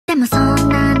でもそん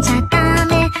なんじゃダ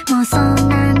メ、もうそん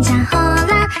なんじゃほ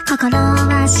ら心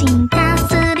は進化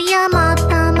するよもっと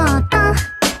もっと。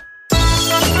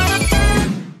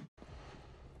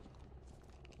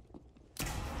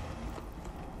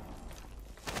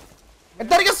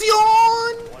Interrogación!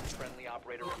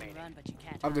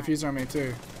 I have diffuser on me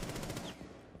too.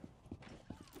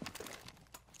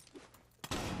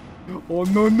 Oh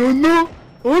no no no!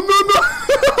 Oh no no!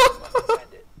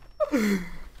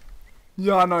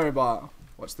 Yeah, I know, but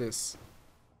watch this.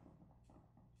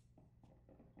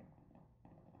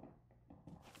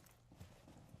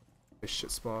 This shit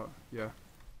spot, yeah.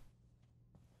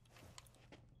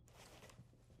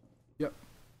 Yep.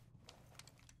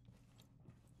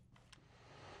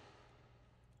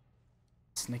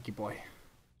 Sneaky boy.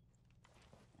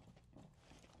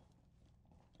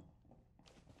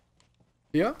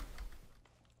 Yeah?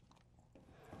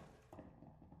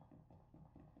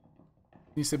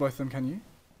 Can you see both of them, can you?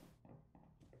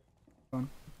 Go on.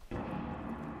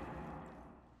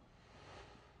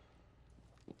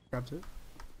 Grabbed it.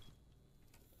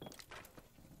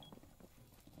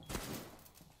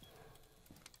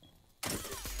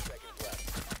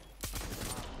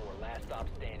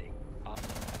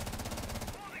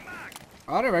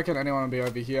 I don't reckon anyone will be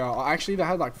over here. Oh, actually, they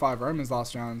had like 5 Romans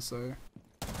last round, so...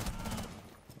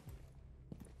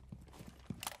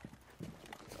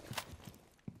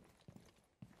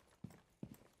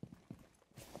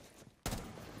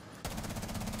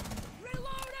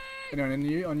 Anyone on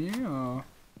you, or...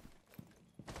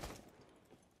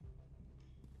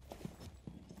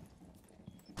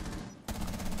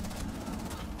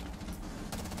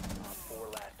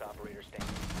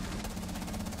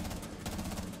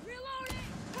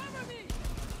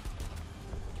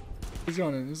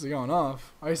 This is going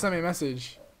off. Oh, he sent me a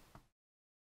message.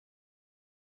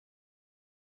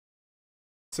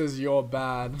 Says you're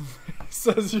bad.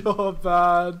 Says you're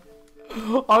bad.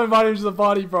 I'm inviting him to the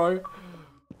party, bro.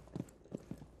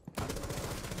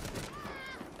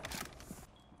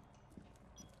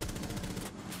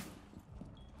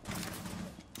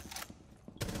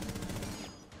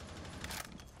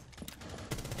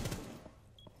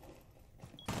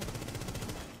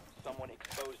 Someone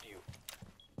exposed you.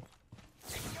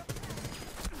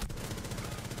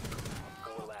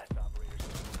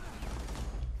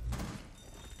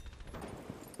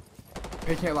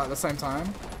 Picking it like the same time.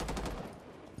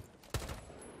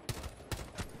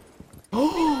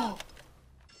 Oh!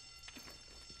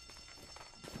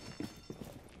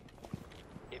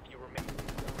 If you remain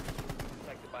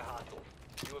detected by hostiles,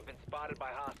 you have been spotted by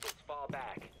hostiles. Fall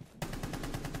back.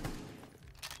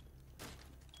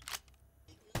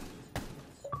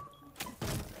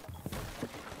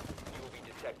 You will be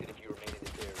detected if you remain in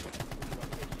this area.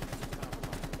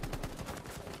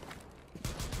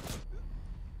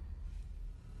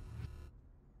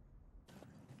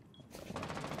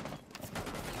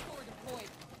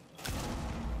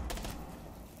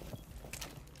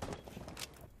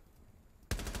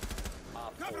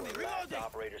 Last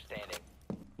operator standing.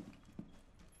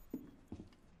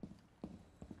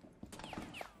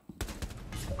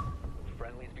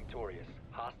 Friendly's victorious.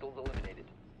 Hostiles eliminated.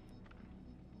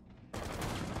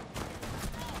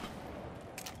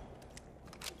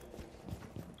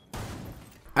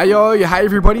 Hey yo, hey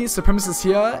everybody, Supremisis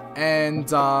here,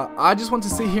 and I just want to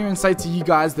sit here and say to you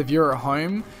guys, the viewer at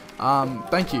home,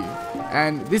 thank you.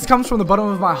 And this comes from the bottom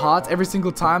of my heart every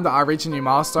single time that I reach a new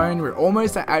milestone. We're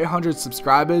almost at 800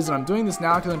 subscribers, and I'm doing this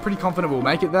now because I'm pretty confident we'll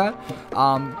make it there.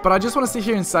 But I just want to sit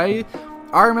here and say,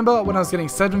 I remember when I was getting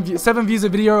 7 views a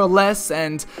video or less,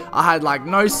 and I had like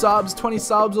no subs, 20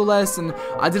 subs or less, and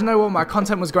I didn't know what my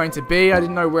content was going to be. I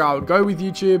didn't know where I would go with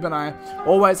YouTube, and I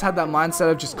always had that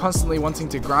mindset of just constantly wanting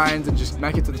to grind and just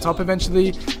make it to the top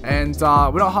eventually. And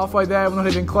we're not halfway there, we're not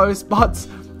even close, but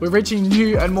we're reaching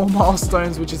new and more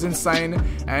milestones, which is insane.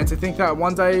 And to think that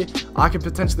one day I could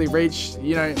potentially reach,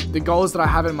 you know, the goals that I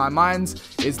have in my mind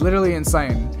is literally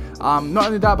insane. Not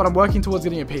only that, but I'm working towards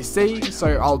getting a PC,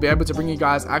 so I'll be able to bring you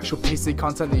guys actual PC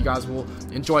content that you guys will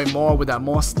enjoy more, with that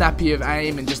more snappy of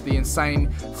aim and just the insane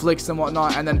flicks and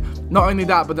whatnot. And then not only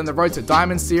that, but then the Road to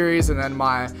Diamond series, and then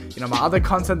my, you know, my other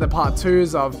content, the part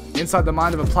 2s of Inside the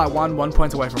Mind of a Plat 1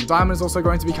 point away from Diamond is also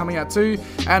going to be coming out too.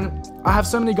 And I have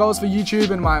so many goals for YouTube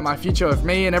and my future of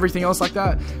me and everything else like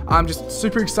that. I'm just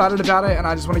super excited about it, and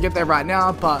I just want to get there right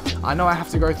now, but I know I have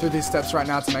to go through these steps right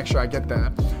now to make sure I get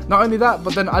there. Not only that,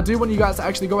 but then I do want you guys to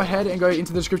actually go ahead and go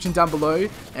into the description down below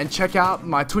and check out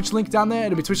my Twitch link down there.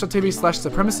 It'll be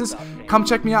twitch.tv/Supremisis. Come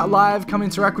check me out live, come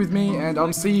interact with me, and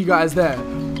I'll see you guys there.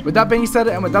 With that being said,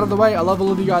 and with that out of the way, I love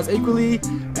all of you guys equally,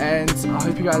 and I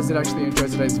hope you guys did actually enjoy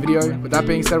today's video. With that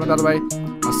being said, and with that out of the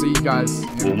way, I'll see you guys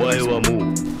in お the 前 next は one.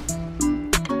 もう